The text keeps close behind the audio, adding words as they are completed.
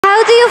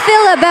How do you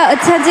feel about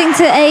attending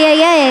to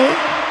AAA?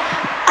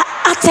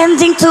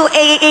 Attending to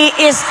AAA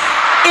is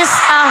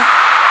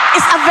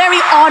a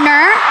very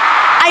honor.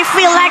 I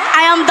feel like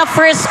I am the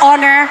first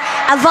honor,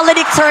 a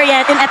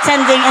valedictorian in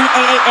attending in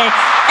AAA.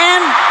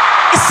 And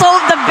it's so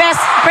the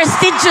best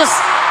prestigious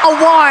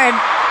award.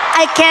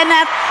 I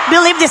cannot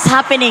believe this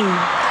happening.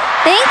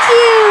 Thank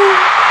you.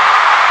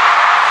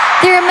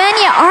 There are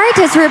many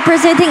artists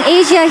representing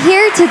Asia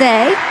here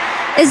today.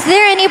 Is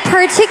there any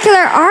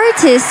particular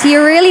artist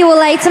you really would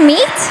like to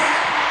meet?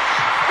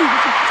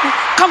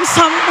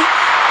 Kamsahamnida.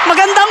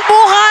 Magandang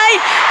buhay.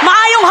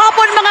 Maayong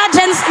hapon mga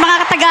gens, mga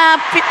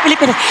taga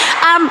Pilipinas.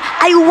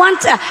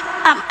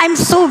 I'm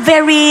so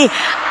very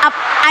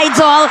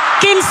idol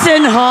Kim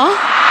Sun Ho.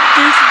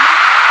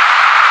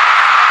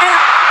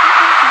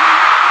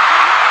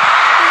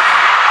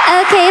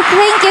 Okay,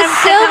 thank you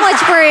so much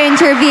for your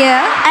interview.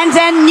 And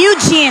then New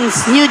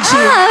Jeans.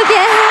 Oh,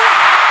 okay.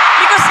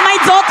 Because my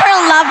daughter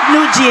loved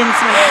New Jeans.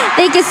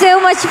 Thank you so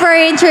much for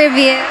your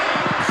interview.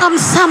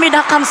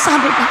 Kamsahamnida.